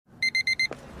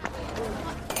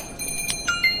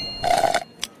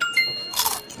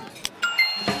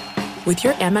With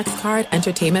your Amex card,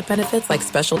 entertainment benefits like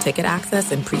special ticket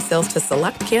access and pre-sales to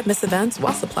select can't-miss events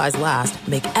while supplies last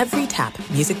make every tap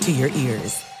music to your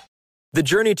ears. The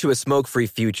journey to a smoke-free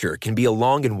future can be a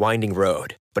long and winding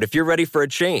road. But if you're ready for a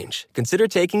change, consider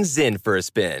taking Zyn for a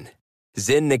spin.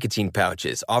 Zyn nicotine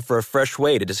pouches offer a fresh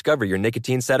way to discover your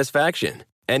nicotine satisfaction.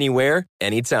 Anywhere,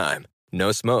 anytime.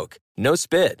 No smoke, no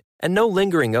spit, and no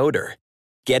lingering odor.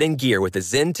 Get in gear with the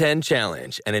Zyn 10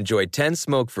 Challenge and enjoy 10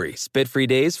 smoke-free, spit-free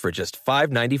days for just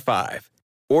 $5.95.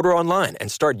 Order online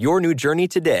and start your new journey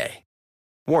today.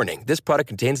 Warning, this product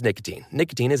contains nicotine.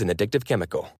 Nicotine is an addictive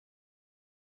chemical.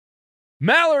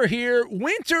 Maller here.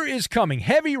 Winter is coming.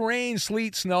 Heavy rain,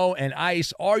 sleet, snow, and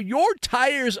ice. Are your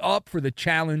tires up for the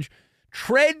challenge?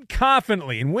 Tread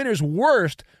confidently in winter's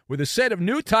worst with a set of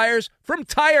new tires from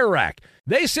Tire Rack.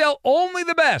 They sell only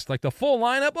the best, like the full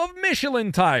lineup of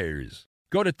Michelin tires.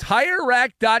 Go to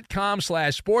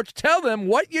TireRack.com/sports. Tell them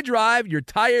what you drive. Your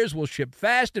tires will ship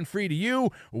fast and free to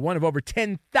you. One of over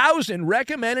 10,000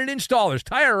 recommended installers.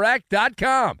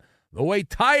 TireRack.com. The way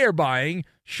tire buying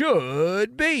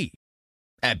should be.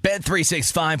 At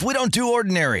Bet365, we don't do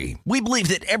ordinary. We believe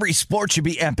that every sport should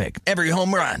be epic. Every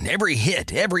home run, every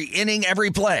hit, every inning, every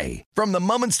play. From the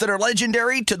moments that are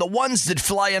legendary to the ones that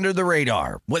fly under the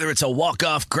radar. Whether it's a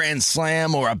walk-off grand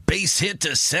slam or a base hit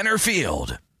to center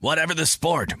field. Whatever the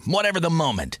sport, whatever the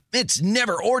moment, it's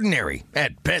never ordinary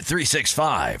at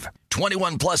Bet365.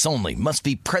 21 plus only. Must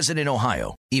be present in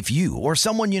Ohio. If you or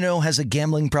someone you know has a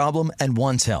gambling problem and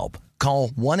wants help, call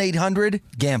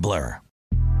 1-800-GAMBLER.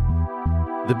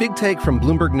 The Big Take from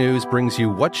Bloomberg News brings you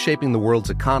what's shaping the world's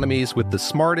economies with the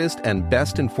smartest and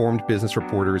best-informed business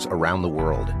reporters around the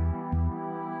world.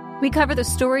 We cover the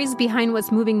stories behind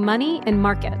what's moving money and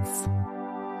markets,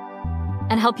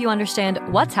 and help you understand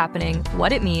what's happening,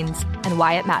 what it means, and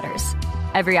why it matters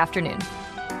every afternoon.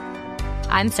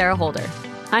 I'm Sarah Holder.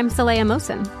 I'm Saleha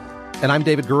Mohsin. And I'm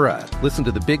David Gura. Listen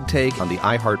to The Big Take on the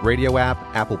iHeartRadio app,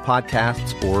 Apple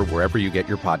Podcasts, or wherever you get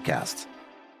your podcasts.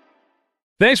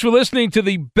 Thanks for listening to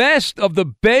the Best of the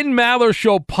Ben Maller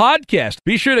Show podcast.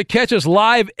 Be sure to catch us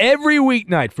live every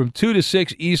weeknight from 2 to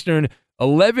 6 Eastern,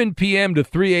 11 p.m. to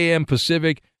 3 a.m.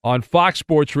 Pacific on Fox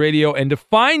Sports Radio. And to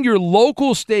find your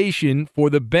local station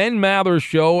for the Ben Maller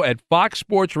Show at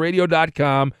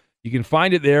foxsportsradio.com, you can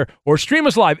find it there, or stream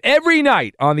us live every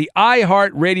night on the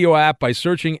iHeartRadio app by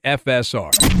searching FSR.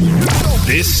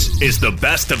 This is the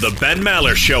Best of the Ben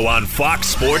Maller Show on Fox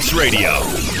Sports Radio.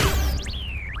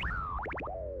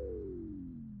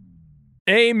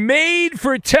 A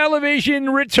made-for-television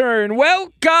return.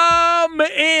 Welcome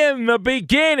in the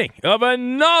beginning of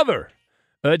another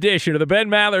edition of the Ben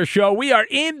Maller Show. We are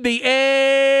in the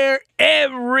air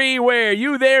everywhere.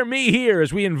 You there, me here,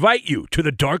 as we invite you to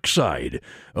the dark side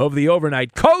of the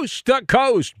overnight, coast to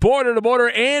coast, border to border,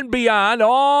 and beyond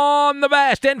on the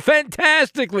vast and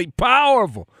fantastically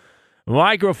powerful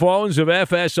microphones of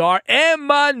FSR,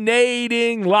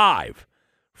 emanating live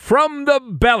from the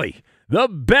belly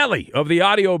of the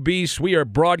audio beast. We are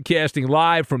broadcasting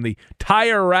live from the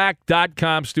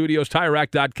TireRack.com studios.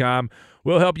 TireRack.com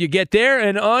will help you get there.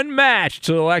 An unmatched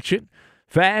selection,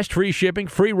 fast, free shipping,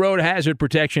 free road hazard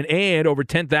protection, and over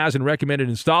 10,000 recommended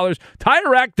installers.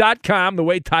 TireRack.com, the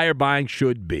way tire buying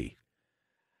should be.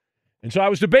 And so I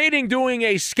was debating doing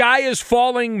a Sky is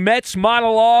Falling Mets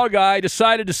monologue. I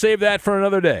decided to save that for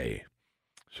another day.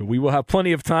 So we will have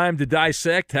plenty of time to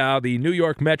dissect how the New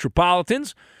York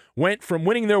Metropolitans went from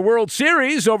winning their World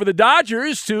Series over the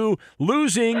Dodgers to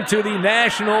losing to the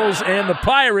Nationals and the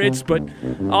Pirates, but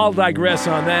I'll digress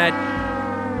on that.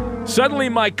 Suddenly,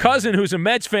 my cousin, who's a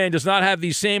Mets fan, does not have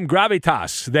the same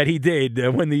gravitas that he did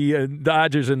when the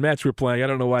Dodgers and Mets were playing. I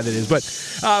don't know why that is, but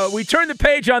we turn the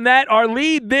page on that. Our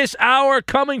lead this hour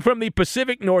coming from the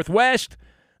Pacific Northwest,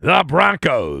 the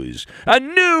Broncos. A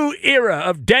new era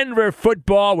of Denver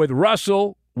football with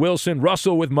Russell Wilson,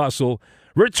 Russell with muscle,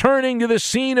 returning to the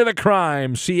scene of the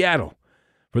crime, Seattle,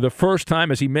 for the first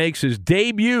time as he makes his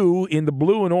debut in the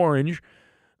blue and orange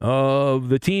of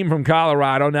the team from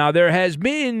Colorado. Now, there has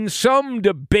been some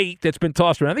debate that's been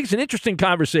tossed around. I think it's an interesting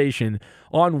conversation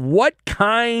on what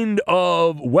kind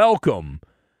of welcome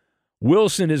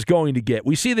Wilson is going to get.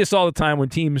 We see this all the time when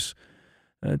teams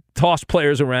toss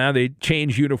players around. They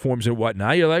change uniforms and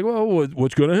whatnot. You're like, well,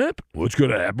 what's going to happen? What's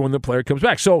going to happen when the player comes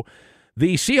back? So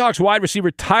the Seahawks wide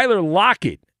receiver Tyler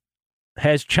Lockett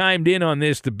has chimed in on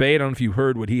this debate. I don't know if you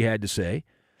heard what he had to say.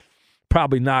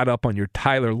 Probably not up on your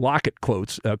Tyler Lockett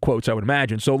quotes, I would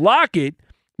imagine. So Lockett,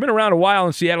 been around a while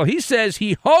in Seattle. He says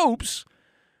he hopes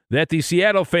that the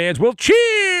Seattle fans will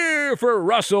cheer for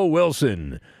Russell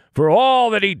Wilson for all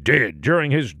that he did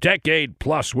during his decade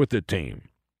plus with the team.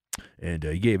 And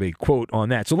he gave a quote on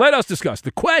that. So let us discuss.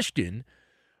 The question,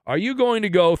 are you going to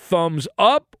go thumbs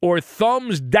up or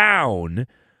thumbs down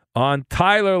on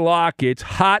Tyler Lockett's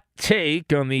hot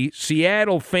take on the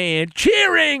Seattle fan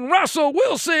cheering Russell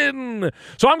Wilson?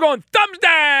 So I'm going thumbs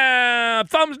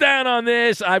down on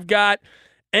this. I've got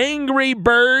Angry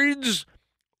Birds,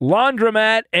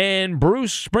 Laundromat, and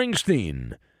Bruce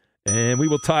Springsteen. And we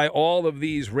will tie all of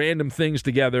these random things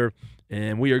together,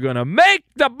 and we are going to make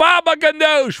the Baba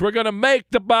Ganoush. We're going to make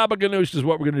the Baba Ganoush is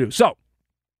what we're going to do. So,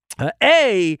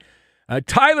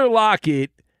 Tyler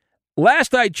Lockett,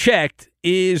 last I checked,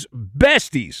 is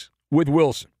besties with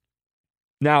Wilson.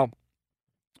 Now,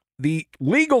 the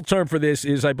legal term for this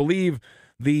is, I believe,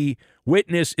 the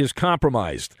witness is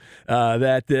compromised.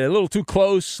 That a little too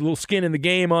close, a little skin in the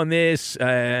game on this,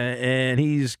 and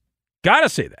he's got to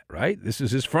say that, right? This is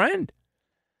his friend.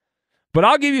 But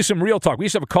I'll give you some real talk. We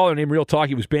used to have a caller named Real Talk.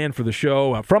 He was banned from the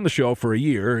show for a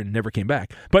year and never came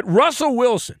back. But Russell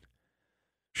Wilson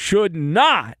should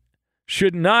not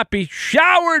be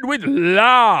showered with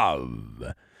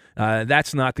love.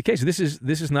 That's not the case. This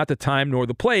is not the time nor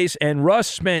the place. And Russ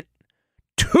spent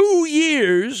 2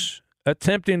 years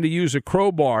attempting to use a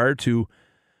crowbar to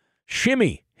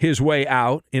shimmy his way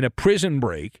out in a prison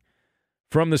break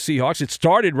from the Seahawks. It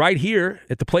started right here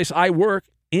at the place I work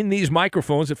in these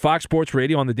microphones at Fox Sports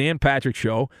Radio on the Dan Patrick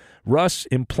Show. Russ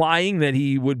implying that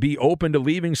he would be open to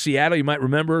leaving Seattle. You might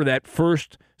remember that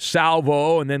first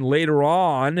salvo, and then later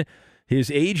on,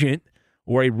 his agent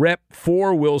or a rep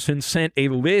for Wilson sent a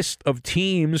list of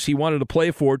teams he wanted to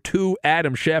play for to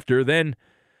Adam Schefter. Then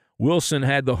Wilson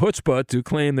had the chutzpah to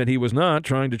claim that he was not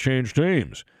trying to change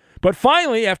teams. But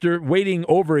finally, after waiting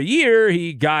over a year,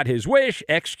 he got his wish,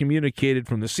 excommunicated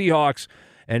from the Seahawks,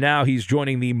 and now he's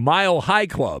joining the Mile High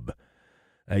Club,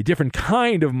 a different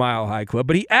kind of Mile High Club,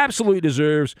 but he absolutely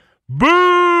deserves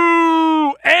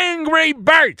boo! Angry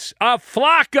birds, a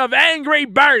flock of angry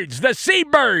birds, the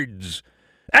seabirds,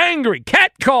 angry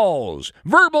cat calls,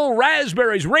 verbal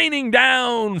raspberries raining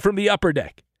down from the upper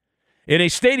deck. In a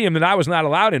stadium that I was not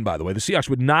allowed in, by the way. The Seahawks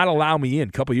would not allow me in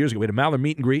a couple years ago. We had a Maller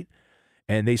meet and greet.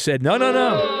 And they said, no,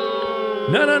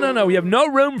 we have no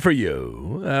room for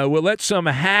you. We'll let some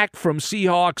hack from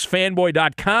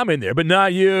SeahawksFanboy.com in there, but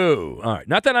not you. All right,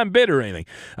 not that I'm bitter or anything.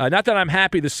 Not that I'm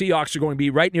happy the Seahawks are going to be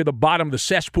right near the bottom of the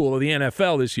cesspool of the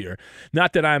NFL this year.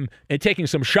 Not that I'm taking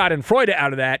some Schadenfreude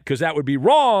out of that, because that would be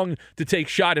wrong to take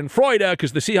Schadenfreude,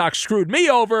 because the Seahawks screwed me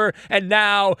over, and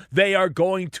now they are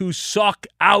going to suck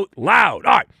out loud.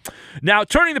 All right, now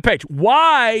turning the page.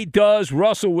 Why does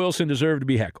Russell Wilson deserve to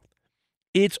be heckled?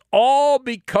 It's all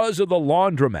because of the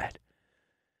laundromat.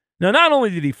 Now, not only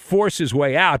did he force his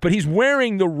way out, but he's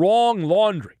wearing the wrong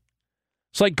laundry.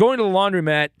 It's like going to the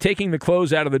laundromat, taking the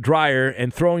clothes out of the dryer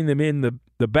and throwing them in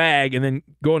the bag, and then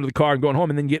going to the car and going home,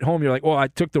 and then get home, you're like, well, I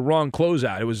took the wrong clothes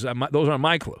out. It was those aren't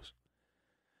my clothes.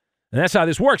 And that's how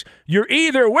this works. You're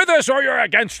either with us or you're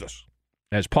against us,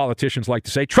 as politicians like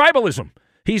to say. Tribalism.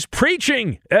 He's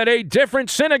preaching at a different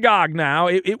synagogue now.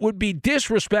 It would be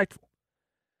disrespectful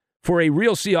for a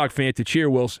real Seahawks fan to cheer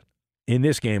Wilson in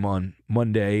this game on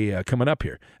Monday coming up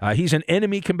here. He's an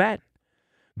enemy combatant.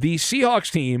 The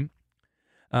Seahawks team,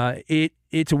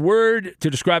 it's a word to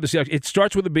describe the Seahawks. It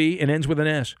starts with a B and ends with an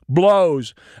S.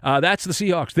 Blows. That's the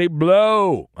Seahawks. They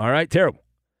blow. All right, terrible.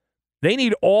 They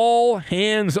need all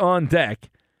hands on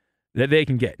deck that they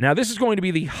can get. Now, this is going to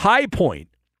be the high point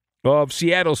of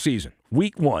Seattle's season,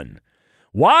 week 1.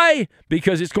 Why?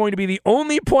 Because it's going to be the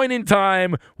only point in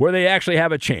time where they actually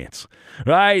have a chance,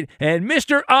 right? And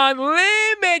Mr.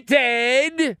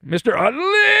 Unlimited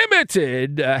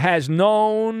has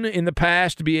known in the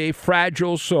past to be a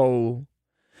fragile soul.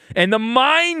 And the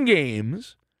mind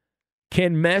games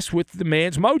can mess with the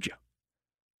man's mojo.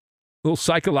 A little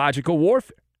psychological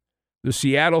warfare. The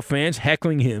Seattle fans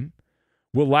heckling him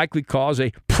will likely cause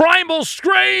a primal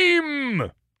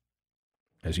scream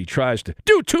as he tries to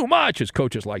do too much, as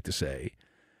coaches like to say.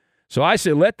 So I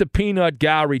say let the peanut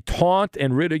gallery taunt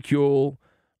and ridicule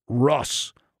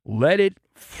Russ. Let it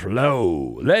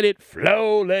flow. Let it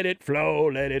flow, let it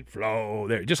flow, let it flow.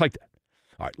 There, just like that.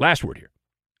 All right, last word here.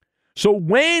 So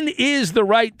when is the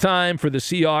right time for the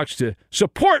Seahawks to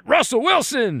support Russell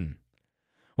Wilson?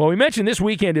 Well, we mentioned this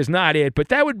weekend is not it, but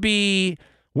that would be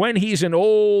when he's an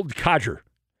old codger.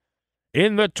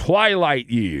 In the twilight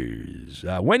years,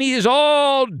 when he is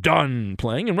all done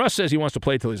playing. And Russ says he wants to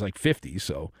play till he's like 50,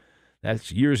 so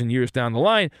that's years and years down the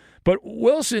line. But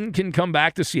Wilson can come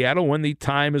back to Seattle when the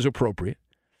time is appropriate,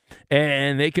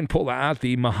 and they can pull out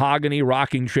the mahogany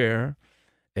rocking chair,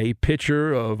 a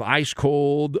pitcher of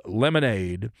ice-cold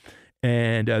lemonade,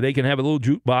 and they can have a little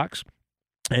jukebox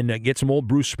and get some old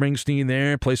Bruce Springsteen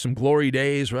there, play some Glory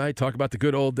Days, right? Talk about the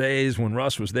good old days when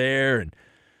Russ was there, and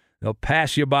they'll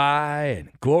pass you by, and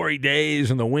Glory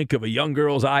Days in the wink of a young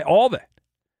girl's eye, all that.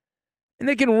 And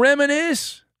they can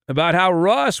reminisce about how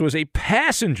Russ was a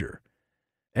passenger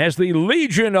as the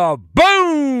Legion of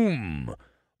Boom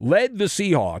led the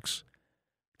Seahawks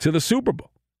to the Super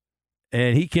Bowl.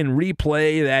 And he can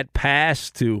replay that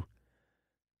pass to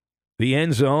the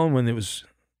end zone when it was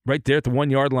right there at the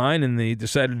 1-yard line, and they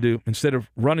decided to, instead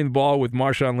of running the ball with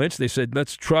Marshawn Lynch, they said,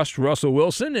 let's trust Russell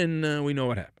Wilson, and we know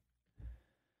what happened.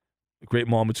 Great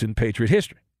moments in Patriot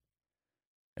history.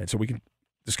 And so we can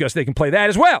discuss, they can play that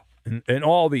as well, and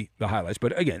all the highlights.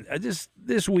 But again,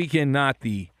 this weekend, not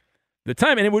the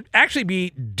time, and it would actually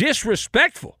be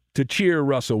disrespectful to cheer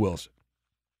Russell Wilson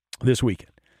this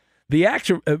weekend. The act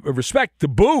of respect, the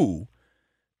boo,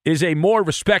 is a more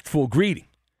respectful greeting.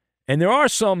 And there are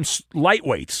some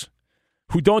lightweights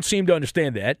who don't seem to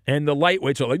understand that, and the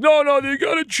lightweights are like, no, you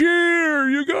got to cheer.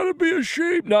 You got to be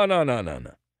ashamed. No.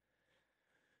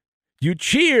 You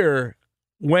cheer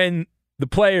when the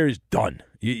player is done.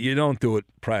 You don't do it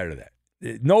prior to that.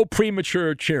 No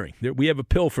premature cheering. We have a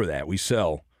pill for that we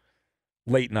sell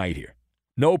late night here.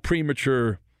 No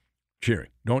premature cheering.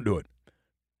 Don't do it.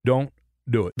 Don't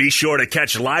do it. Be sure to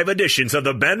catch live editions of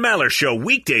the Ben Maller Show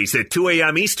weekdays at 2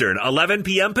 a.m. Eastern, 11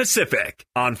 p.m. Pacific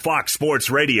on Fox Sports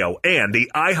Radio and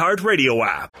the iHeartRadio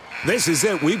app. This is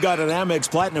it. We've got an Amex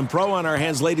Platinum Pro on our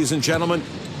hands, ladies and gentlemen.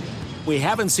 We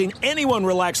haven't seen anyone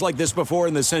relax like this before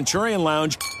in the Centurion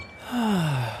Lounge.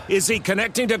 Is he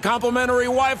connecting to complimentary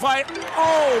Wi-Fi?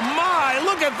 Oh, my!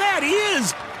 Look at that! He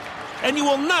is! And you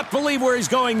will not believe where he's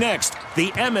going next.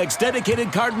 The Amex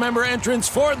dedicated card member entrance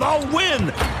for the win.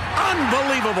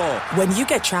 Unbelievable. When you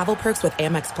get travel perks with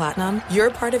Amex Platinum, you're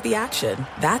part of the action.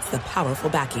 That's the powerful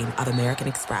backing of American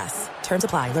Express. Terms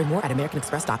apply. Learn more at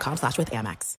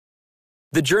americanexpress.com/withAmex.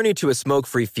 The journey to a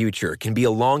smoke-free future can be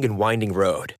a long and winding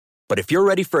road. But if you're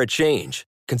ready for a change,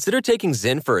 consider taking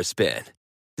Zyn for a spin.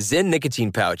 Zyn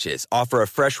nicotine pouches offer a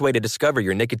fresh way to discover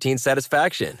your nicotine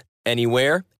satisfaction.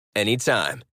 Anywhere,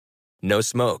 anytime. No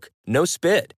smoke, no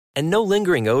spit, and no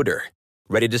lingering odor.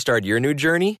 Ready to start your new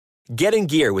journey? Get in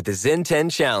gear with the Zyn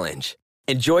 10 Challenge.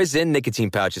 Enjoy Zyn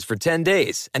nicotine pouches for 10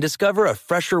 days and discover a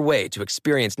fresher way to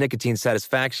experience nicotine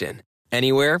satisfaction.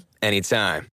 Anywhere,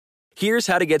 anytime. Here's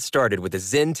how to get started with the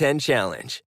Zyn 10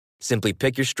 Challenge. Simply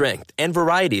pick your strength and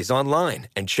varieties online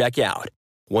and check out.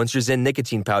 Once your Zyn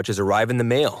nicotine pouches arrive in the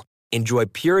mail, enjoy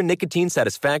pure nicotine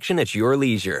satisfaction at your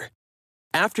leisure.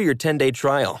 After your 10-day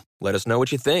trial, let us know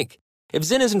what you think. If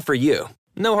Zyn isn't for you,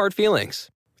 no hard feelings.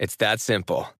 It's that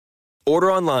simple.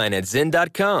 Order online at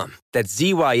Zyn.com. That's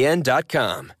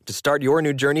ZYN.com to start your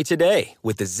new journey today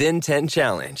with the Zyn 10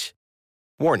 Challenge.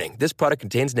 Warning, this product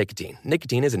contains nicotine.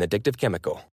 Nicotine is an addictive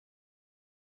chemical.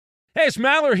 Hey, it's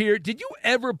Maller here. Did you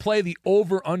ever play the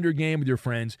over-under game with your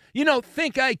friends? You know,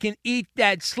 think I can eat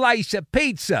that slice of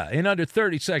pizza in under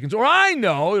 30 seconds. Or I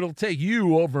know it'll take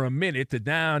you over a minute to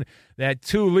down that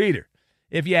 2-liter.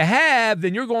 If you have,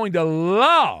 then you're going to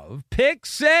love Pick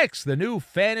Six, the new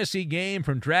fantasy game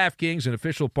from DraftKings, an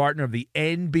official partner of the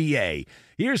NBA.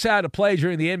 Here's how to play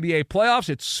during the NBA playoffs.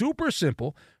 It's super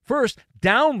simple. First,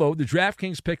 download the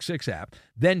DraftKings Pick Six app,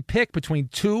 then pick between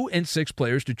 2 and 6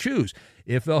 players to choose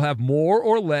if they'll have more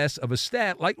or less of a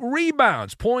stat like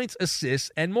rebounds, points, assists,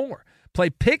 and more. Play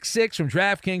Pick Six from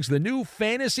DraftKings, the new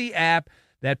fantasy app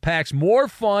that packs more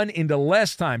fun into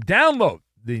less time. Download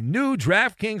the new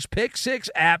DraftKings Pick Six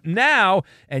app now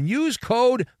and use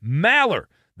code MALLER.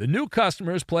 The new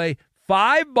customers play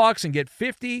 $5 and get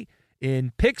 $50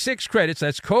 in Pick Six credits.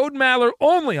 That's code MALLER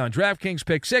only on DraftKings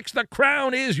Pick Six. The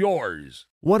crown is yours.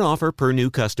 One offer per new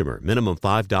customer. Minimum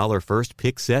 $5 first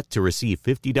pick set to receive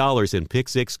 $50 in Pick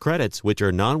Six credits, which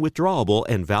are non-withdrawable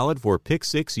and valid for Pick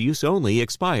Six use only.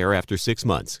 Expire after 6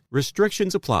 months.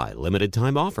 Restrictions apply. Limited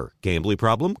time offer. Gambling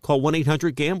problem? Call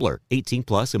 1-800-GAMBLER. 18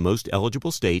 plus in most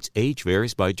eligible states. Age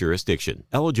varies by jurisdiction.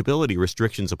 Eligibility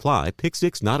restrictions apply. Pick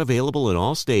Six not available in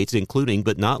all states, including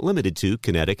but not limited to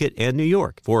Connecticut and New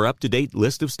York. For up-to-date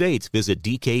list of states, visit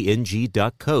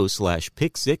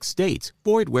dkng.co/pick6states.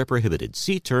 Void where prohibited.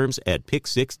 See terms at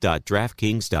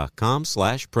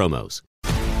pick6.draftkings.com/promos.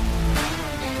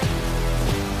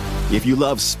 If you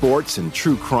love sports and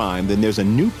true crime, then there's a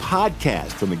new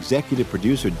podcast from executive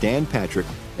producer Dan Patrick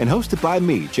and hosted by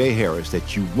me, Jay Harris,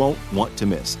 that you won't want to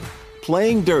miss.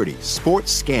 Playing Dirty: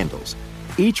 Sports Scandals.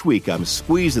 Each week, I'm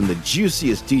squeezing the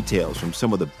juiciest details from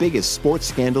some of the biggest sports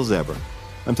scandals ever.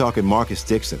 I'm talking Marcus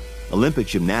Dixon, Olympic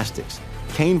gymnastics,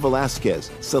 Cain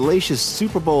Velasquez, salacious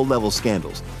Super Bowl-level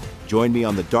scandals, Join me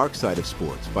on the dark side of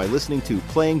sports by listening to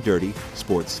Playing Dirty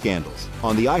Sports Scandals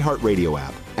on the iHeartRadio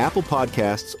app, Apple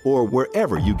Podcasts, or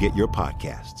wherever you get your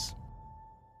podcasts.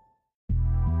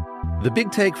 The Big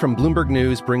Take from Bloomberg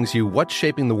News brings you what's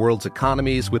shaping the world's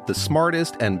economies with the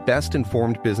smartest and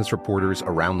best-informed business reporters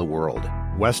around the world.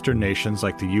 Western nations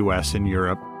like the U.S. and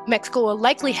Europe. Mexico will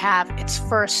likely have its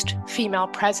first female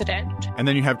president. And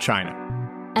then you have China.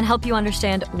 And help you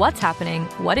understand what's happening,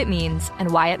 what it means,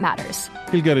 and why it matters.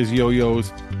 He'll get his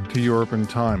yo-yos to Europe in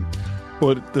time.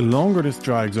 But the longer this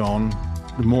drags on,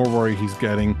 the more worry he's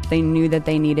getting. They knew that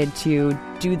they needed to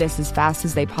do this as fast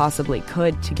as they possibly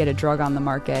could to get a drug on the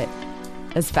market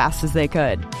as fast as they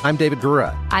could. I'm David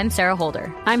Gura. I'm Sarah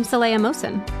Holder. I'm Saleha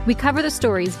Mohsen. We cover the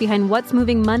stories behind what's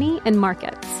moving money and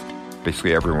markets.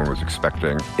 Basically, everyone was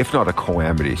expecting, if not a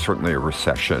calamity, certainly a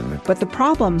recession. But the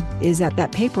problem is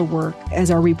that paperwork,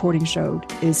 as our reporting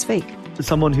showed, is fake. As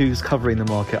someone who's covering the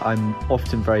market, I'm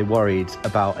often very worried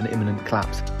about an imminent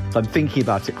collapse. I'm thinking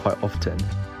about it quite often.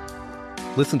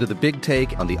 Listen to The Big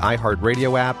Take on the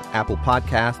iHeartRadio app, Apple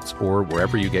Podcasts, or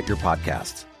wherever you get your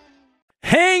podcasts.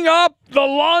 Hang up the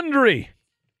laundry.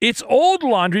 It's old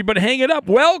laundry, but hang it up.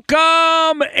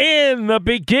 Welcome in the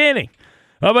beginning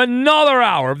of another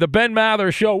hour of the Ben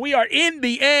Maller Show. We are in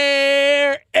the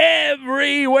air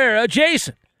everywhere,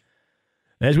 adjacent,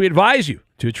 as we advise you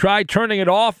to try turning it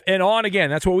off and on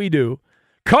again. That's what we do.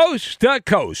 Coast to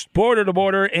coast, border to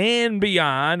border, and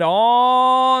beyond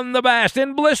on the vast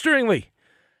and blisteringly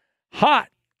hot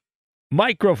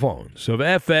microphones of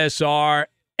FSR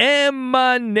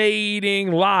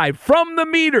emanating live from the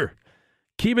meter,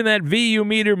 keeping that VU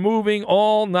meter moving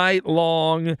all night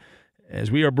long as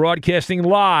we are broadcasting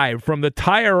live from the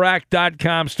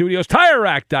TireRack.com studios.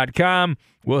 TireRack.com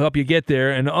will help you get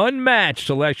there. An unmatched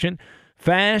selection,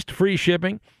 fast, free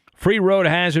shipping, free road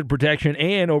hazard protection,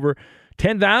 and over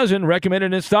 10,000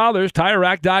 recommended installers.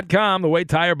 TireRack.com, the way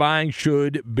tire buying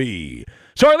should be.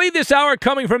 So I lead this hour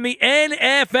coming from the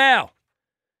NFL.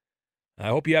 I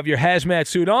hope you have your hazmat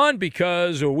suit on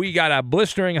because we got a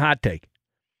blistering hot take.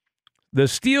 The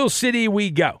Steel City we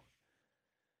go.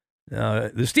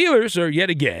 The Steelers are yet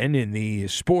again in the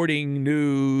sporting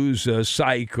news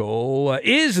cycle.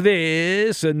 Is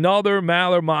this another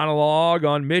Maller monologue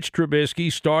on Mitch Trubisky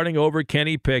starting over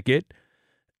Kenny Pickett?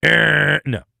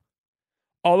 No.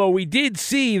 Although we did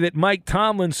see that Mike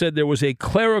Tomlin said there was a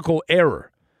clerical error,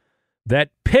 that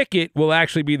Pickett will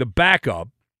actually be the backup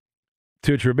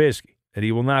to Trubisky, that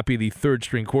he will not be the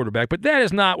third-string quarterback. But that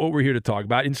is not what we're here to talk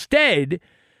about. Instead,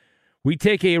 we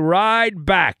take a ride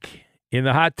back in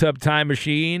the hot tub time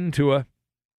machine to a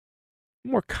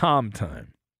more calm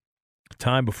time.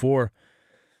 Time before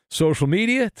social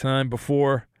media, time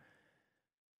before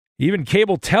even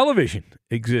cable television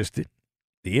existed.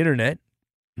 The internet,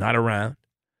 not around,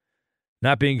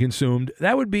 not being consumed.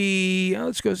 That would be,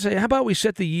 let's go say, how about we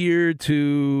set the year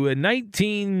to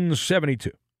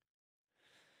 1972?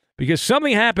 Because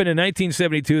something happened in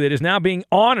 1972 that is now being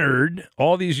honored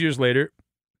all these years later.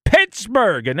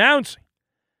 Pittsburgh announcing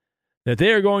that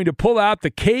they are going to pull out the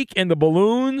cake and the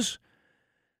balloons.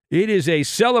 It is a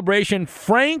celebration.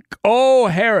 Frank O.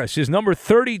 Harris, his number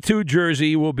 32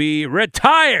 jersey, will be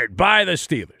retired by the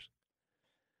Steelers.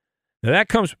 Now, that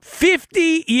comes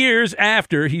 50 years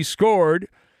after he scored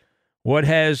what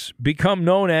has become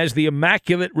known as the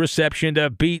Immaculate Reception to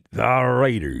beat the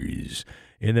Raiders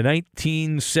in the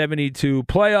 1972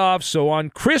 playoffs. So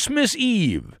on Christmas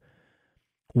Eve,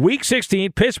 Week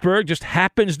 16, Pittsburgh just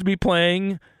happens to be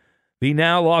playing the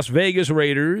now Las Vegas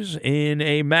Raiders in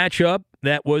a matchup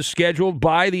that was scheduled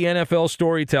by the NFL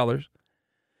storytellers.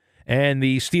 And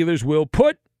the Steelers will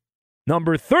put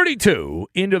number 32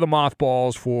 into the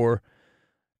mothballs for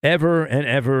ever and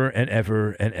ever and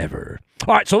ever and ever.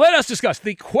 All right, so let us discuss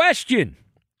the question.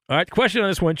 All right, question on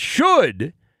this one.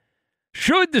 Should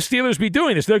the Steelers be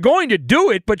doing this? They're going to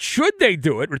do it, but should they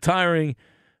do it? Retiring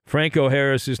Franco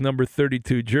Harris's number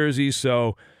 32 jersey.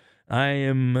 So I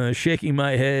am shaking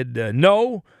my head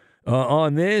no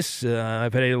on this.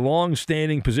 I've had a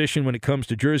long-standing position when it comes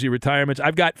to jersey retirements.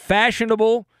 I've got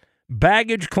fashionable,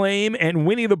 baggage claim, and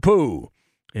Winnie the Pooh.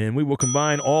 And we will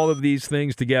combine all of these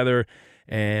things together,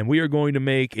 and we are going to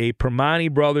make a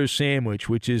Primanti Brothers sandwich,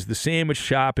 which is the sandwich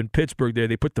shop in Pittsburgh there.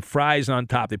 They put the fries on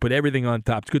top. They put everything on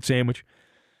top. It's a good sandwich.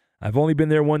 I've only been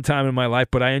there one time in my life,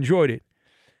 but I enjoyed it.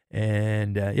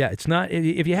 And, it's not –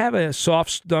 if you have a soft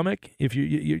stomach, if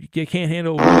you can't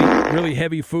handle really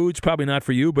heavy foods, probably not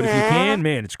for you. But if you can,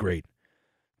 man, it's great.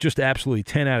 Just absolutely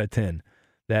 10 out of 10.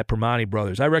 that Primanti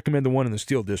Brothers. I recommend the one in the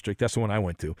Steel District. That's the one I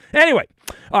went to. Anyway,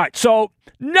 all right, so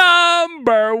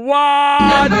number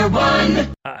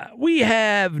one. We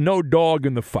have no dog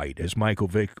in the fight, as Michael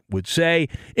Vick would say.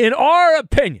 In our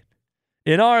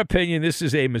opinion, this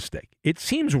is a mistake. It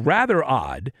seems rather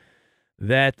odd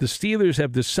that the Steelers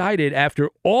have decided after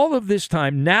all of this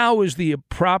time, now is the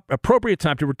appropriate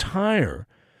time to retire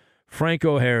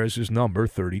Franco Harris's number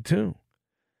 32.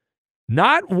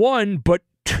 Not one, but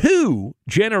 2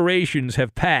 generations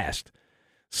have passed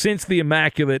since the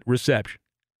Immaculate Reception.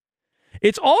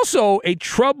 It's also a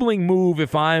troubling move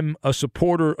if I'm a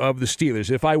supporter of the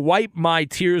Steelers. If I wipe my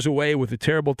tears away with a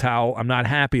terrible towel, I'm not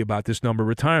happy about this number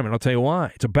retirement. I'll tell you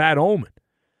why. It's a bad omen.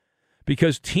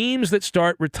 Because teams that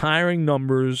start retiring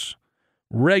numbers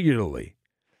regularly,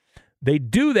 they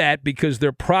do that because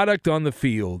their product on the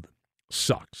field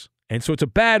sucks. And so it's a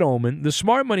bad omen. The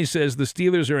smart money says the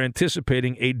Steelers are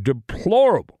anticipating a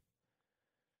deplorable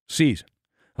season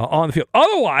on the field.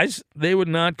 Otherwise, they would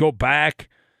not go back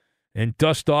and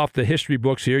dust off the history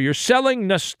books here. You're selling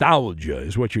nostalgia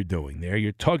is what you're doing there.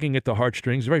 You're tugging at the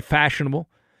heartstrings. It's very fashionable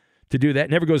to do that.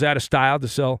 It never goes out of style to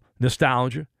sell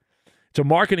nostalgia. It's a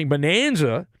marketing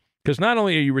bonanza because not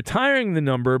only are you retiring the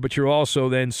number, but you're also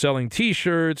then selling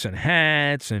T-shirts and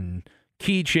hats and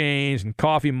keychains and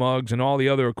coffee mugs and all the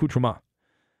other accoutrements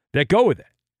that go with it.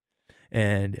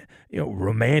 And,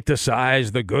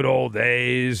 romanticize the good old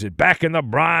days back in the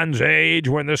Bronze Age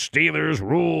when the Steelers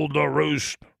ruled the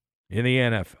roost in the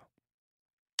NFL.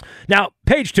 Now,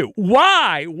 page 2.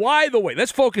 Why? Why the wait?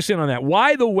 Let's focus in on that.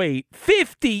 Why the wait?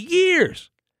 50 years.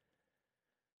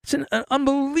 It's an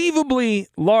unbelievably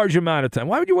large amount of time.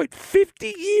 Why would you wait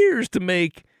 50 years to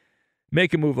make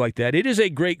a move like that? It is a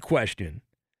great question.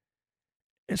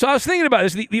 And so I was thinking about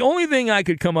this. The only thing I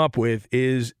could come up with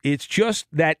is it's just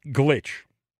that glitch.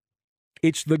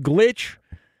 It's the glitch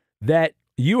that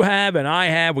you have and I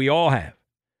have, we all have.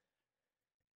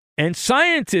 And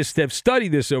scientists have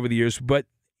studied this over the years, but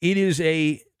it is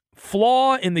a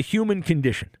flaw in the human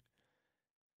condition.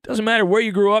 Doesn't matter where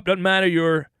you grew up, doesn't matter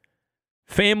your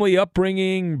family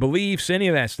upbringing, beliefs, any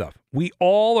of that stuff. We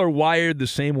all are wired the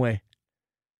same way.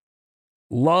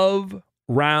 Love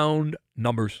round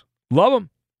numbers. Love them.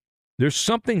 There's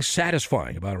something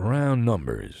satisfying about round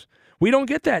numbers. We don't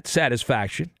get that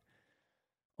satisfaction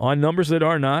on numbers that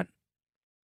are not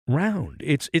round.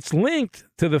 It's linked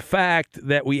to the fact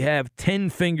that we have 10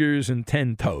 fingers and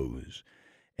 10 toes.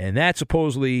 And that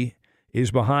supposedly is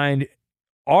behind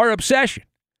our obsession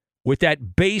with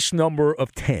that base number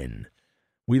of 10.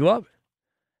 We love it.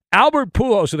 Albert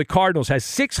Pujols of the Cardinals has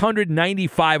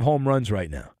 695 home runs right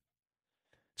now.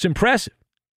 It's impressive.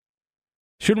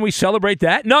 Shouldn't we celebrate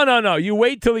that? No. You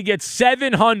wait till he gets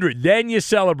 700, then you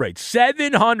celebrate.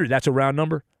 700. That's a round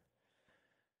number.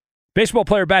 Baseball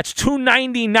player bats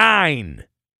 299.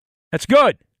 That's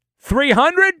good.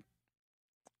 300?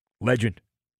 Legend.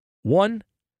 One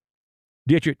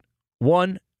digit.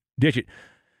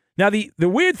 Now, the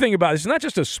weird thing about this is not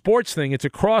just a sports thing. It's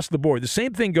across the board. The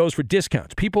same thing goes for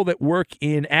discounts. People that work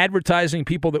in advertising,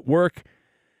 people that work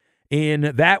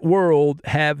in that world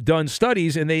have done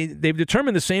studies, and they've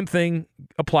determined the same thing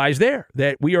applies there,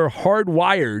 that we are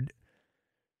hardwired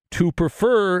to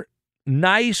prefer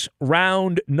nice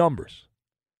round numbers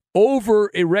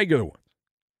over irregular ones.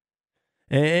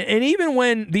 And even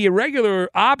when the irregular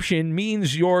option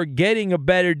means you're getting a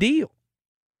better deal.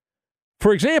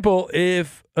 For example,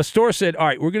 if a store said, all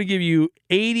right, we're going to give you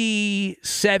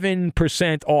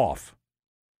 87% off.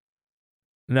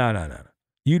 No.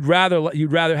 You'd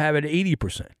rather have it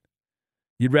 80%.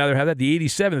 You'd rather have that. The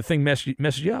 87, the thing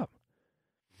messes you up.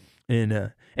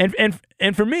 And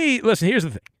for me, listen, here's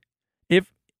the thing.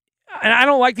 And I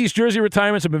don't like these jersey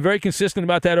retirements. I've been very consistent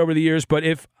about that over the years. But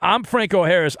if I'm Franco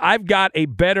Harris, I've got a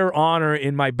better honor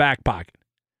in my back pocket.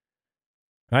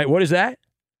 All right, what is that?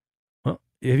 Well,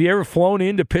 have you ever flown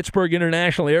into Pittsburgh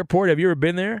International Airport? Have you ever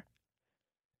been there?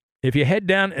 If you head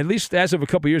down, at least as of a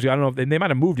couple years ago, I don't know if they might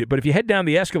have moved it, but if you head down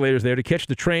the escalators there to catch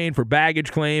the train for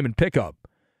baggage claim and pickup,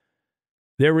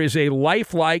 there is a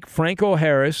lifelike Franco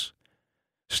Harris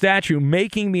statue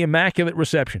making the Immaculate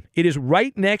Reception. It is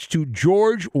right next to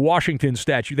George Washington's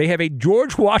statue. They have a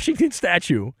George Washington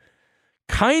statue,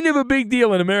 kind of a big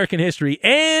deal in American history,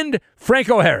 and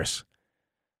Franco Harris.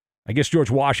 I guess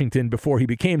George Washington, before he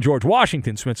became George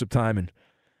Washington, spent some time in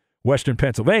Western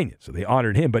Pennsylvania, so they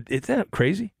honored him. But isn't that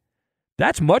crazy?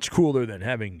 That's much cooler than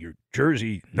having your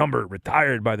jersey number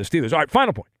retired by the Steelers. All right,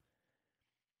 final point.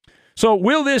 So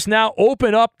will this now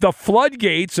open up the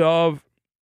floodgates of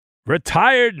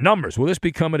retired numbers? Will this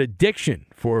become an addiction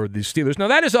for the Steelers? Now,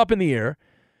 that is up in the air.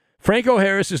 Franco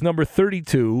Harris is number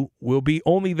 32, will be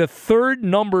only the third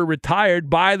number retired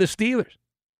by the Steelers.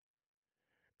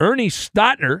 Ernie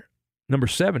Stotner, number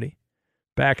 70,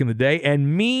 back in the day,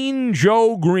 and Mean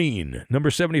Joe Green, number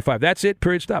 75. That's it,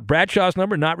 period, stop. Bradshaw's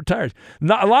number, not retired.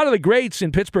 A lot of the greats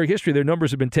in Pittsburgh history, their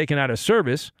numbers have been taken out of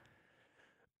service,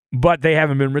 but they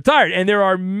haven't been retired. And there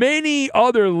are many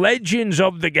other legends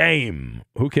of the game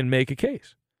who can make a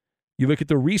case. You look at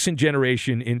the recent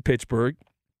generation in Pittsburgh,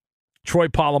 Troy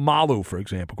Polamalu, for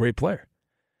example, great player.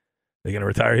 They're going to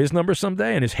retire his number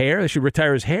someday, and his hair, they should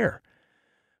retire his hair.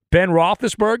 Ben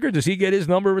Roethlisberger, does he get his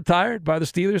number retired by the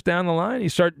Steelers down the line? You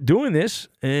start doing this,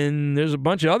 and there's a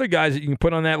bunch of other guys that you can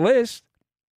put on that list.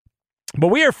 But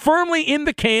we are firmly in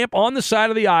the camp on the side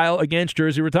of the aisle against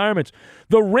jersey retirements.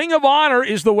 The Ring of Honor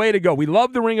is the way to go. We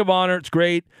love the Ring of Honor. It's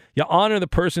great. You honor the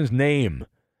person's name,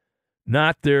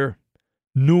 not their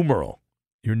numeral.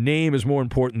 Your name is more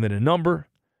important than a number,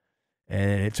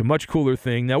 and it's a much cooler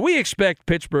thing. Now, we expect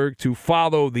Pittsburgh to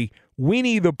follow the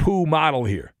Winnie the Pooh model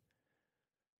here.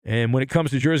 And when it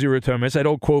comes to jersey retirements, that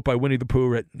old quote by Winnie the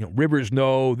Pooh, rivers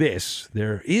know this,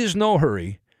 there is no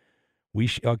hurry. We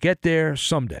shall get there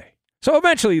someday. So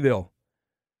eventually they'll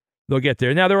get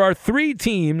there. Now, there are 3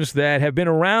 teams that have been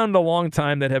around a long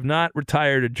time that have not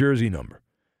retired a jersey number.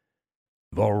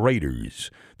 The Raiders,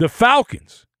 the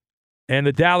Falcons, and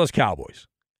the Dallas Cowboys.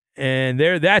 And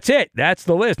that's it. That's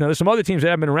the list. Now, there's some other teams that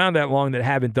haven't been around that long that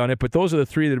haven't done it, but those are the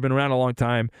 3 that have been around a long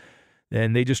time.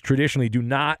 And they just traditionally do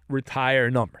not retire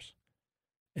numbers.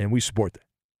 And we support that.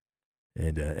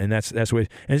 And that's the way.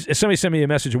 And somebody sent me a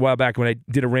message a while back when I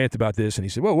did a rant about this, and he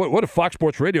said, well, what if Fox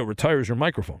Sports Radio retires your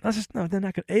microphone? I said, no, they're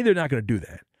not going to. A, they're not going to do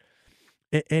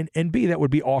that. And B, that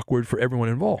would be awkward for everyone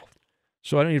involved.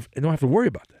 So I don't have to worry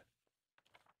about that.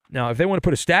 Now, if they want to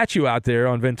put a statue out there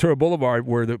on Ventura Boulevard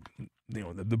where the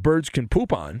birds can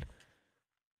poop on,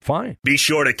 fine. Be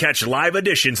sure to catch live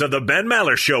editions of the Ben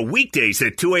Maller Show weekdays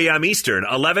at 2 a.m. Eastern,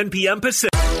 11 p.m. Pacific.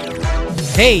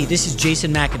 Hey, this is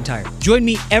Jason McIntyre. Join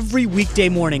me every weekday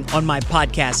morning on my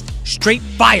podcast, Straight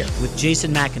Fire with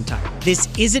Jason McIntyre. This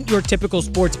isn't your typical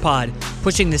sports pod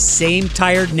pushing the same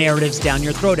tired narratives down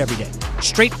your throat every day.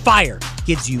 Straight Fire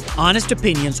gives you honest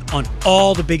opinions on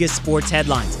all the biggest sports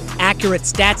headlines, accurate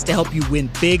stats to help you win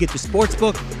big at the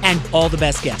sportsbook, and all the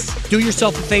best guests. Do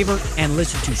yourself a favor and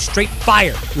listen to Straight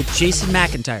Fire with Jason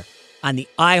McIntyre on the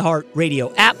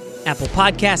iHeartRadio app, Apple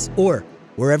Podcasts, or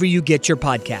wherever you get your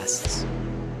podcasts.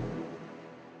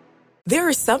 There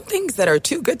are some things that are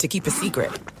too good to keep a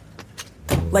secret.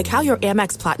 Like how your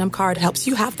Amex Platinum card helps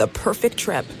you have the perfect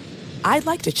trip. I'd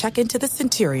like to check into the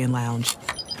Centurion Lounge.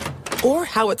 Or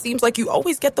how it seems like you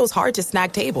always get those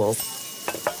hard-to-snag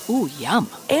tables. Ooh, yum.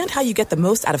 And how you get the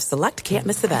most out of select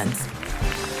can't-miss events.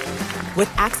 With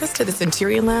access to the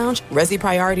Centurion Lounge, Resi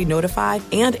Priority Notified,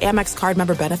 and Amex card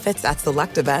member benefits at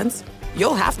select events,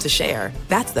 you'll have to share.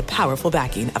 That's the powerful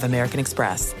backing of American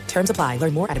Express. Terms apply.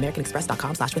 Learn more at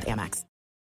americanexpress.com/withAmex.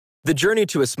 The journey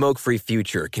to a smoke-free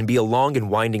future can be a long and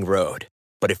winding road.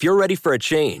 But if you're ready for a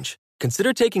change,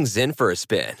 consider taking Zyn for a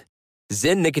spin.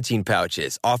 Zyn nicotine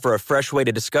pouches offer a fresh way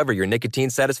to discover your nicotine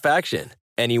satisfaction.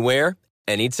 Anywhere,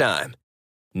 anytime.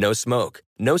 No smoke,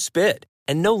 no spit,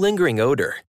 and no lingering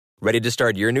odor. Ready to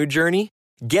start your new journey?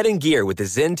 Get in gear with the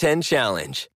Zyn 10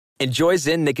 Challenge. Enjoy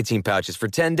Zyn nicotine pouches for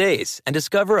 10 days and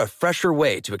discover a fresher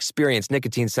way to experience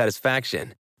nicotine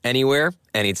satisfaction. Anywhere,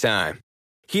 anytime.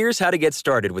 Here's how to get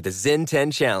started with the Zyn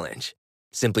 10 Challenge.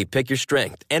 Simply pick your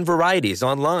strength and varieties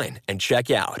online and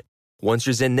check out. Once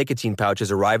your Zyn nicotine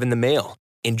pouches arrive in the mail,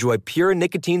 enjoy pure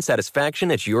nicotine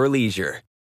satisfaction at your leisure.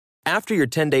 After your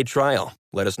 10-day trial,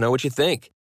 let us know what you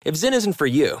think. If Zyn isn't for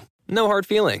you, no hard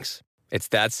feelings. It's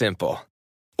that simple.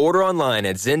 Order online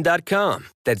at Zyn.com,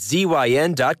 that's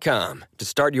ZYN.com, to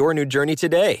start your new journey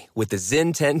today with the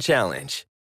Zyn 10 Challenge.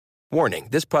 Warning,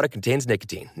 this product contains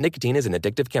nicotine. Nicotine is an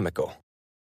addictive chemical.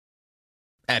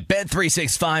 At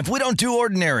Bet365, we don't do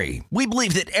ordinary. We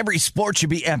believe that every sport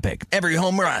should be epic. Every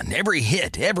home run, every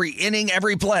hit, every inning,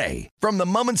 every play. From the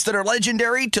moments that are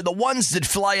legendary to the ones that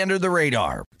fly under the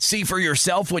radar. See for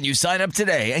yourself when you sign up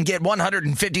today and get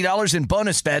 $150 in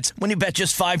bonus bets when you bet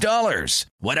just $5.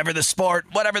 Whatever the sport,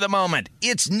 whatever the moment,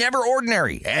 it's never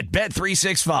ordinary at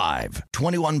Bet365.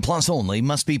 21 plus only.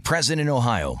 Must be present in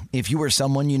Ohio. If you or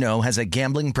someone you know has a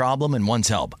gambling problem and wants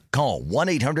help, call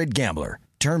 1-800-GAMBLER.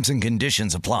 Terms and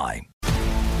conditions apply.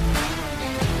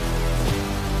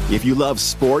 If you love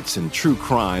sports and true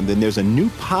crime, then there's a new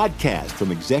podcast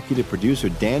from executive producer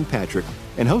Dan Patrick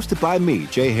and hosted by me,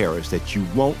 Jay Harris, that you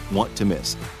won't want to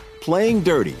miss. Playing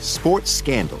Dirty: Sports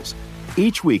Scandals.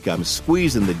 Each week, I'm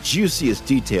squeezing the juiciest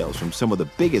details from some of the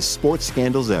biggest sports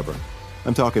scandals ever.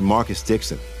 I'm talking Marcus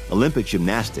Dixon, Olympic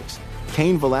gymnastics,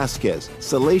 Cain Velasquez,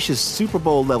 salacious Super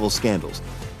Bowl-level scandals.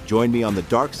 Join me on the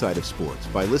dark side of sports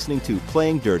by listening to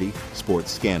Playing Dirty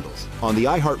Sports Scandals on the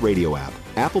iHeartRadio app,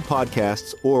 Apple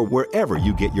Podcasts, or wherever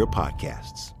you get your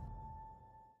podcasts.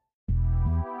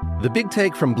 The Big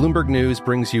Take from Bloomberg News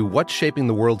brings you what's shaping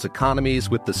the world's economies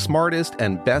with the smartest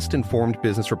and best-informed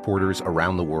business reporters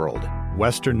around the world.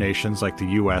 Western nations like the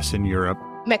U.S. and Europe.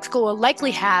 Mexico will likely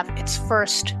have its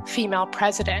first female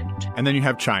president. And then you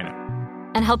have China.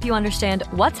 And help you understand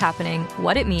what's happening,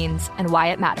 what it means, and why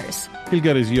it matters. He'll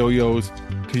get his yo-yos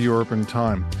to Europe in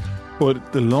time.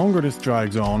 But the longer this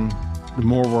drags on, the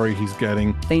more worry he's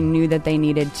getting. They knew that they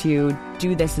needed to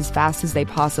do this as fast as they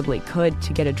possibly could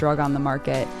to get a drug on the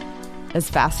market as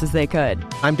fast as they could.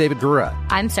 I'm David Gura.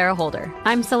 I'm Sarah Holder.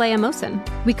 I'm Saleha Mohsen.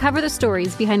 We cover the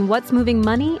stories behind what's moving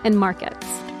money and markets.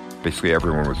 Basically,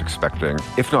 everyone was expecting,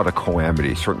 if not a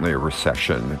calamity, certainly a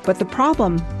recession. But the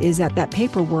problem is that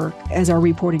paperwork, as our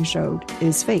reporting showed,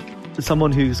 is fake. As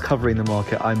someone who's covering the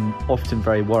market, I'm often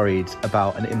very worried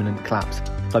about an imminent collapse.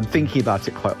 I'm thinking about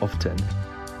it quite often.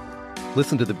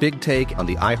 Listen to The Big Take on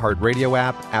the iHeartRadio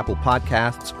app, Apple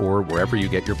Podcasts, or wherever you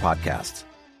get your podcasts.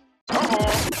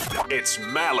 It's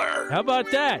Maller. How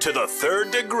about that? To the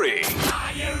third degree.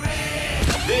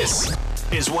 This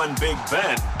is when Big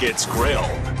Ben gets grilled.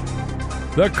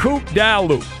 The Coop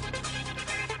Dalu.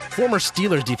 Former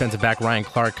Steelers defensive back Ryan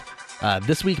Clark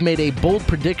this week made a bold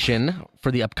prediction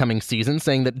for the upcoming season,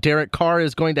 saying that Derek Carr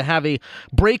is going to have a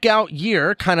breakout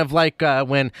year, kind of like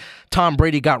when Tom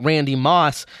Brady got Randy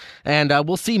Moss, and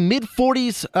we'll see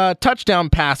mid-40s touchdown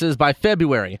passes by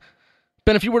February.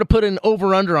 Ben, if you were to put an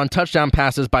over-under on touchdown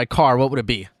passes by Carr, what would it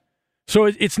be? So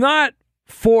it's not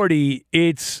 40,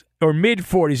 or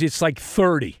mid-40s, it's like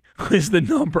 30. Is the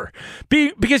number.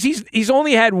 Because he's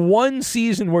only had one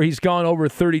season where he's gone over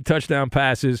 30 touchdown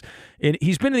passes, and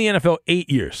he's been in the NFL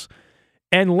 8 years.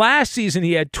 And last season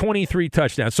he had 23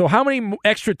 touchdowns. So how many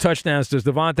extra touchdowns does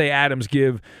Davante Adams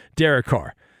give Derek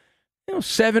Carr?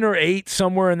 7 or 8,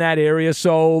 somewhere in that area.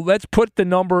 So let's put the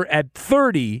number at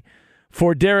 30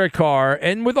 for Derek Carr.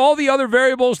 And with all the other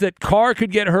variables that Carr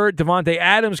could get hurt, Davante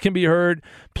Adams can be hurt,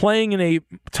 playing in a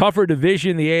tougher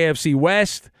division, the AFC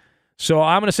West. So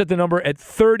I'm going to set the number at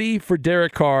 30 for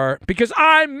Derek Carr because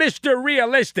I'm Mr.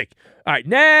 Realistic. All right,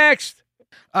 next.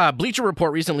 Bleacher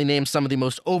Report recently named some of the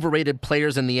most overrated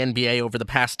players in the NBA over the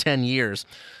past 10 years.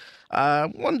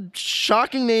 One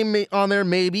shocking name on there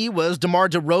maybe was DeMar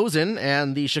DeRozan,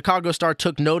 and the Chicago Star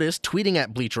took notice, tweeting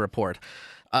at Bleacher Report.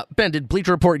 Ben, did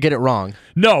Bleacher Report get it wrong?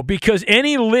 No, because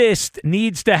any list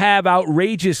needs to have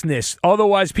outrageousness.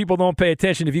 Otherwise, people don't pay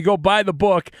attention. If you go by the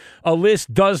book, a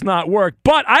list does not work.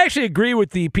 But I actually agree with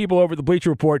the people over at the Bleacher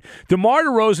Report. DeMar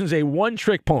DeRozan's a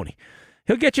one-trick pony.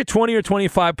 He'll get you 20 or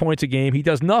 25 points a game. He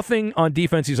does nothing on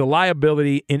defense. He's a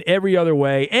liability in every other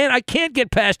way. And I can't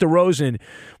get past DeRozan.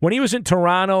 When he was in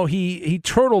Toronto, he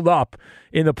turtled up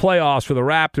in the playoffs for the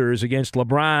Raptors against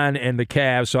LeBron and the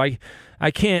Cavs. So I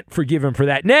can't forgive him for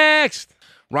that. Next!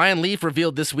 Ryan Leaf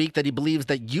revealed this week that he believes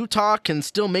that Utah can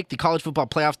still make the college football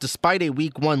playoffs despite a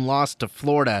Week 1 loss to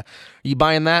Florida. Are you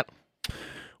buying that?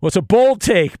 Well, it's a bold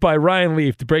take by Ryan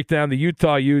Leaf to break down the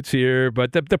Utah Utes here.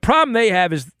 But the problem they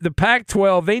have is the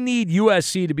Pac-12, they need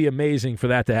USC to be amazing for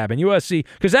that to happen. USC,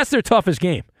 because that's their toughest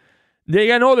game. They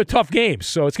got no other tough games,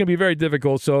 so it's going to be very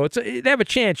difficult. So they have a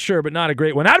chance, sure, but not a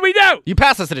great one. How do we do? You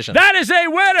pass this edition. That is a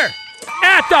winner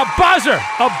at the buzzer.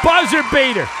 A buzzer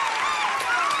beater.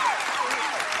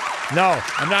 No,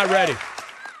 I'm not ready.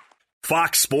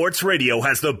 Fox Sports Radio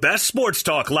has the best sports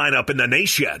talk lineup in the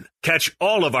nation. Catch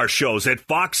all of our shows at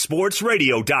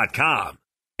foxsportsradio.com.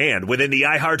 And within the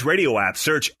iHeartRadio app,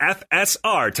 search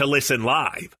FSR to listen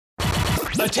live.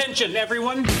 Attention,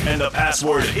 everyone. And the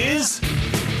password is...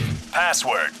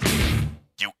 Password.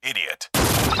 You idiot.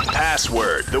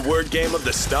 Password, the word game of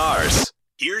the stars.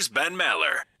 Here's Ben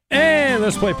Maller. And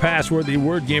let's play Password, the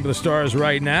word game of the stars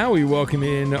right now. We welcome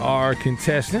in our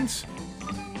contestants.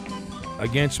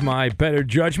 Against my better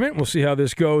judgment, we'll see how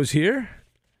this goes here.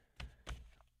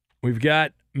 We've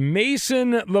got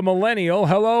Mason the Millennial.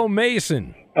 Hello,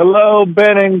 Mason. Hello,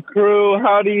 Ben and crew.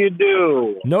 How do you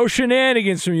do? No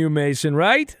shenanigans from you, Mason,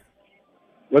 right?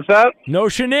 What's that? No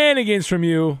shenanigans from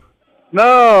you.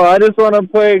 No, I just want to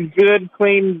play a good,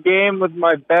 clean game with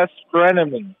my best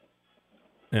frenemy.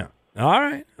 Yeah. All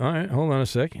right. Hold on a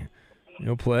second.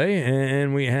 You'll play.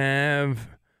 And we have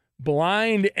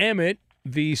Blind Emmett,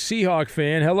 the Seahawk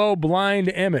fan. Hello, Blind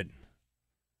Emmett.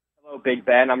 Hello, Big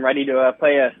Ben. I'm ready to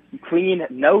play a clean,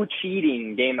 no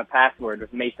cheating game of Password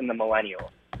with Mason the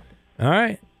Millennial. All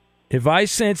right. If I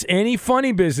sense any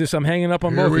funny business, I'm hanging up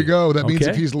on both Here of we you. go. That means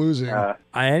Okay? if he's losing.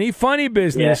 Any funny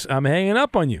business, I'm hanging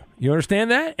up on you. You understand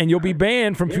that? And you'll be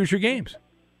banned from future games.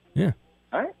 Yeah.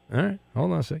 All right. All right.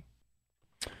 Hold on a sec.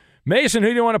 Mason, who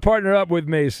do you want to partner up with,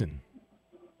 Mason?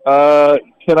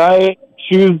 Can I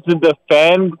choose to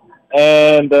defend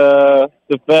and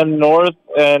defend North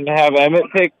and have Emmett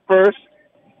pick first?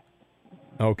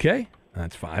 Okay.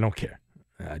 That's fine. I don't care.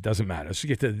 It doesn't matter. Let's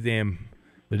get to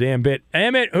the damn bit.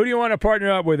 Emmett, who do you want to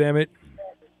partner up with, Emmett?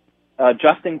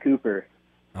 Justin Cooper.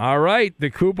 All right.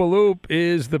 The Koopa Loop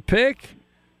is the pick.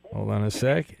 Hold on a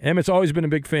sec. Emmett's always been a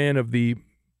big fan of the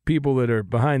people that are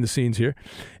behind the scenes here.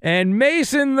 And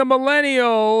Mason the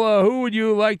Millennial, who would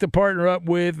you like to partner up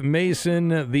with?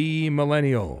 Mason the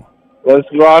Millennial. Let's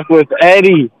rock with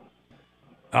Eddie.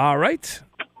 All right.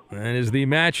 That is the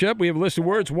matchup. We have a list of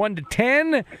words 1 to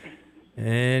 10.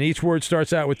 And each word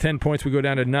starts out with 10 points. We go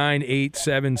down to 9, 8,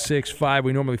 7, 6, 5.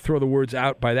 We normally throw the words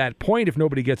out by that point if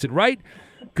nobody gets it right.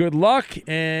 Good luck.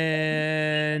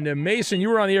 And Mason, you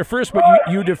were on the air first, but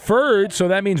you deferred, so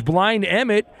that means Blind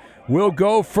Emmett will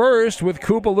go first with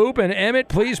Koopa Loop. And Emmett,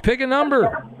 please pick a number.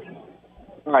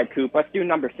 All right, Coop, let's do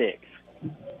number 6.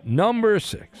 Number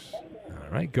 6. All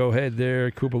right, go ahead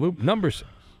there, Koopa Loop. Number 6.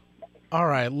 All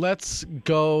right, let's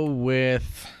go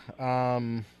with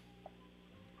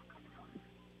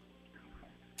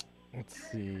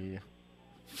let's see.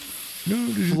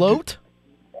 Float?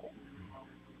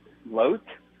 Float?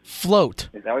 Float.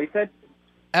 Is that what you said?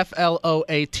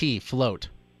 F-L-O-A-T, float.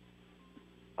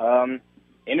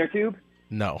 Inner tube?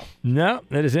 No. No,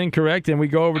 that is incorrect. And we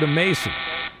go over to Mason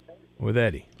with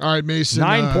Eddie. All right, Mason.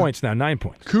 9 points now, 9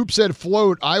 points. Coop said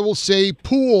float. I will say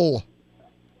pool.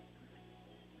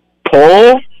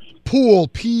 Pool? Pool,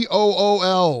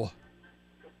 P-O-O-L.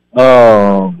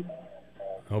 Oh.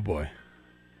 Oh, boy.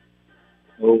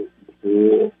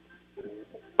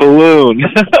 Balloon.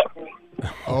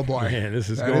 Oh, boy. Man, this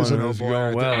is That going, is an this is oh boy going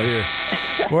right well there.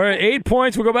 here. We're at 8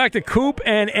 points. We'll go back to Coop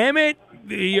and Emmett.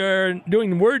 You're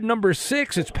doing word number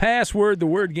 6. It's password, the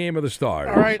word game of the stars.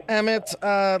 All right, Emmett,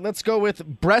 let's go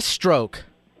with breaststroke.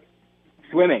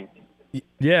 Swimming.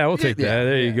 Yeah, we'll take that. Yeah,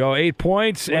 There you go. 8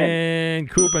 points, and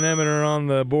Coop and Emmett are on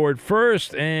the board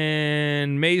first.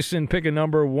 And Mason, pick a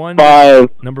number 1. 5.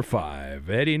 Number 5.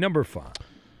 Eddie, number 5.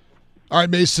 All right,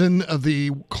 Mason,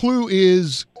 the clue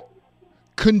is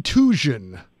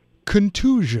contusion.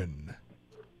 Contusion.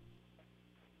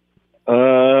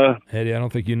 Eddie, I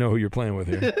don't think you know who you're playing with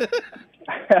here.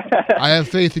 I have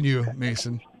faith in you,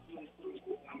 Mason.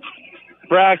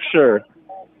 Fracture.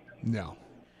 No.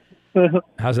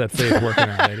 How's that faith working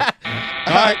out, Eddie? All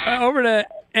right, over to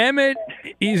Emmett.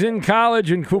 He's in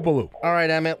college in Koopa Loop. All right,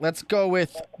 Emmett, let's go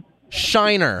with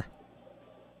shiner.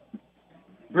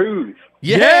 Bruise.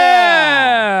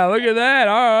 Yeah! Look at that.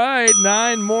 All right,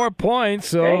 9 more points.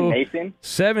 So Hey, Mason.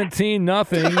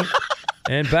 17-0.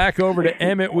 And back over to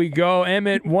Emmett we go.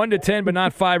 Emmett, 1 to 10, but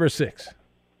not 5 or 6.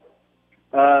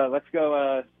 Let's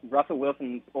go Russell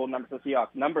Wilson's old number for the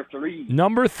Seahawks. Number 3.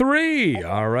 Number 3.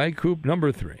 All right, Coop,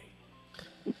 number 3.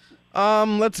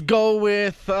 Let's go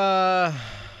with oh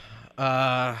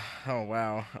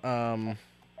wow. I'm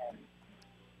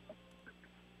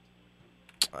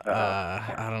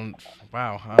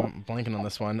blanking on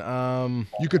this one.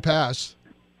 You could pass.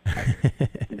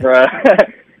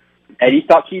 Eddie,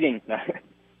 stop cheating.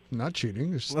 Not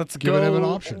cheating. Just Let's giving him an go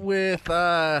option. with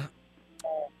oh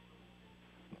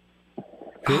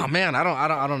man, I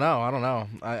don't know.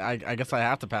 I guess I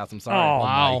have to pass. I'm sorry. Oh,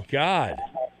 Wow. my God.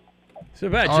 It's a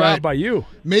bad All job right. by you.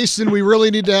 Mason, we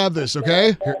really need to have this,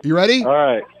 okay? Here, you ready? All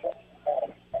right.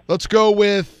 Let's go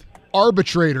with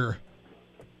arbitrator.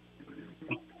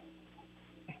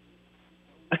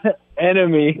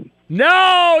 Enemy.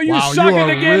 No, you Wow, suck you it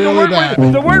are again. really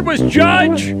bad. The word was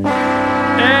judge.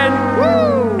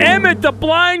 And Emmett, the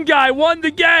blind guy, won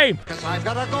the game. I've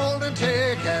got a golden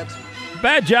ticket.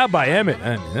 Bad job by Emmett.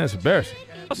 I mean, that's embarrassing.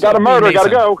 Got a murder. Got to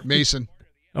go. Mason.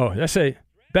 Oh, that's a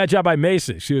bad job by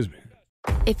Mason. Excuse me.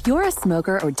 If you're a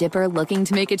smoker or dipper looking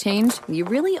to make a change, you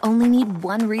really only need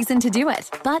one reason to do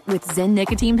it. But with Zyn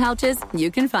nicotine pouches,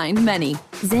 you can find many.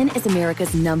 Zyn is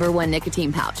America's #1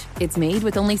 nicotine pouch. It's made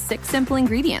with only 6 simple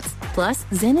ingredients. Plus,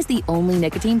 Zyn is the only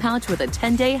nicotine pouch with a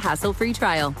 10-day hassle-free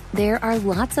trial. There are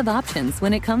lots of options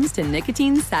when it comes to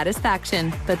nicotine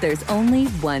satisfaction, but there's only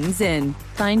one Zyn.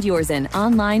 Find your Zyn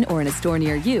online or in a store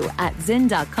near you at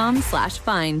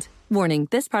zyn.com/find. Warning,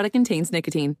 this product contains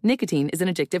nicotine. Nicotine is an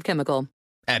addictive chemical.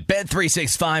 At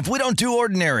Bet365, we don't do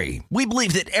ordinary. We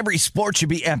believe that every sport should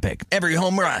be epic. Every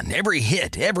home run, every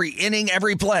hit, every inning,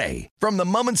 every play. From the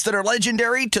moments that are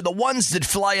legendary to the ones that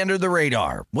fly under the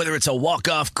radar. Whether it's a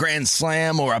walk-off grand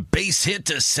slam or a base hit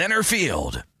to center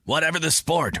field. Whatever the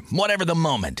sport, whatever the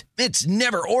moment. It's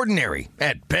never ordinary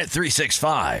at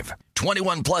Bet365.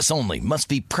 21 plus only. Must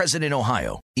be present in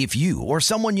Ohio. If you or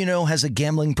someone you know has a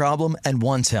gambling problem and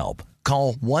wants help,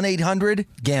 call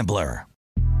 1-800-GAMBLER.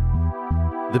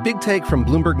 The Big Take from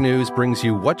Bloomberg News brings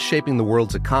you what's shaping the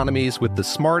world's economies with the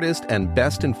smartest and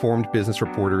best-informed business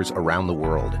reporters around the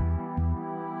world.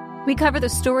 We cover the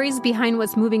stories behind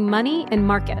what's moving money and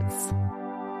markets.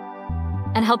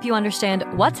 And help you understand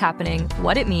what's happening,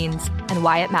 what it means, and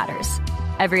why it matters.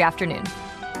 Every afternoon.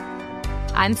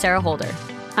 I'm Sarah Holder.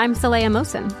 I'm Saleha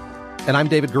Mohsin. And I'm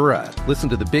David Gura. Listen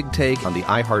to The Big Take on the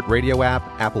iHeartRadio app,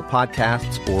 Apple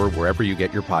Podcasts, or wherever you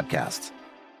get your podcasts.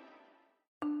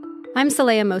 I'm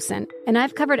Saleha Mohsin, and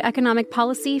I've covered economic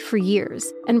policy for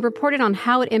years and reported on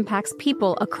how it impacts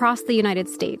people across the United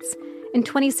States. In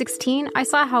 2016, I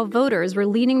saw how voters were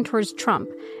leaning towards Trump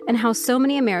and how so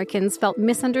many Americans felt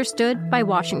misunderstood by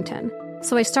Washington.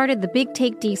 So I started The Big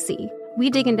Take DC. We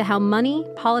dig into how money,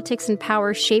 politics, and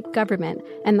power shape government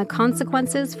and the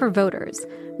consequences for voters.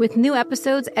 With new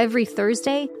episodes every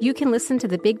Thursday, you can listen to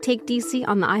The Big Take DC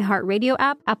on the iHeartRadio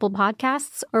app, Apple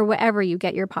Podcasts, or wherever you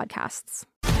get your podcasts.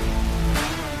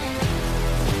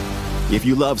 If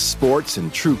you love sports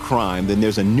and true crime, then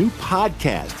there's a new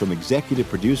podcast from executive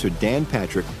producer Dan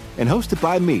Patrick and hosted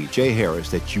by me, Jay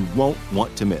Harris, that you won't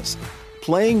want to miss.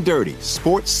 Playing Dirty: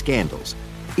 Sports Scandals.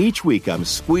 Each week, I'm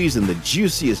squeezing the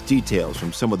juiciest details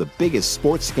from some of the biggest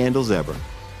sports scandals ever.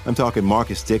 I'm talking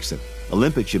Marcus Dixon,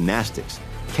 Olympic gymnastics,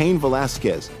 Cain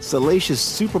Velasquez, salacious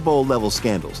Super Bowl-level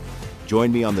scandals.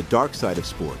 Join me on the dark side of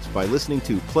sports by listening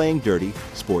to Playing Dirty: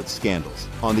 Sports Scandals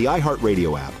on the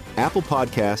iHeartRadio app, Apple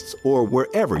Podcasts, or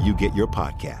wherever you get your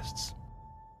podcasts.